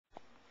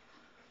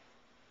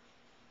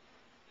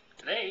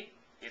Today,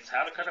 it's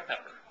how to cut a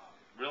pepper.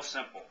 Real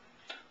simple.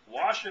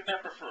 Wash your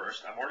pepper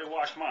first. I've already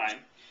washed mine.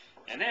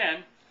 And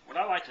then, what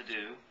I like to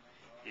do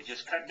is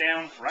just cut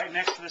down right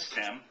next to the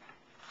stem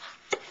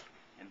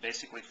in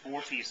basically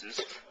 4 pieces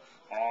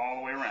all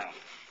the way around.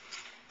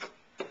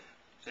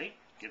 See?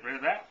 Get rid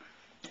of that.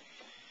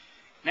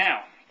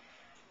 Now,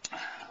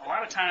 a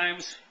lot of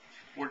times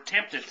we're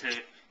tempted to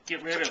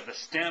get rid of the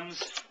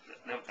stems,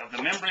 of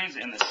the membranes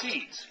and the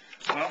seeds.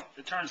 Well,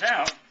 it turns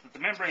out that the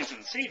membranes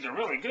and the seeds are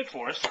really good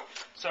for us,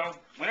 so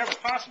whenever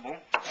possible,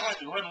 I like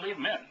to go ahead and leave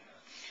them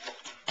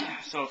in.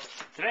 So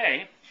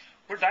today,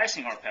 we're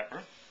dicing our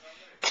pepper,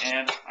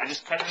 and I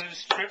just cut it into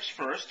strips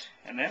first,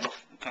 and then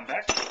come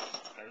back and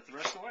cut it the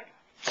rest of the way.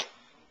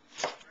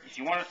 If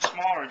you want it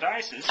smaller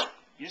dices,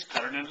 you just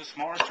cut it into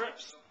smaller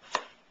strips.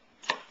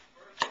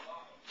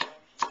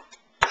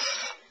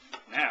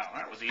 Now,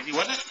 that was easy,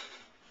 wasn't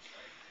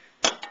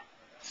it?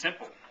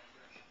 Simple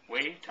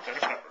way to cut a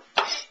pepper.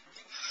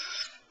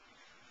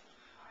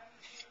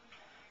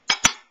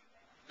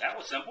 That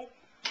was simple.